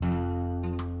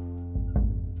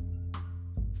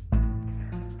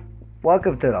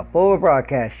Welcome to the Fuller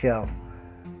Broadcast Show.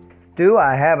 Do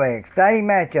I have an exciting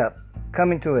matchup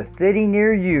coming to a city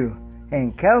near you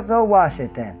in Kelso,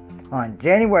 Washington on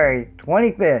January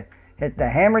 25th. It's the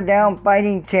Hammer Down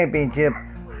Fighting Championship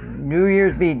New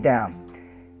Year's Beatdown.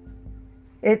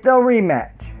 It's a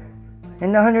rematch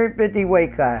in the 150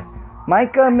 weight class.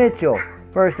 Micah Mitchell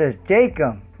versus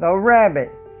Jacob the Rabbit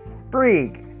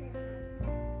Freak.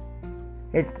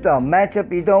 It's a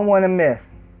matchup you don't want to miss.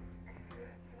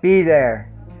 Be there.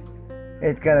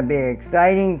 It's going to be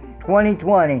exciting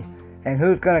 2020. And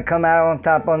who's going to come out on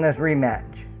top on this rematch?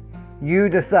 You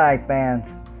decide, fans.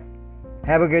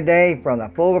 Have a good day from the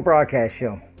Fuller Broadcast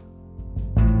Show.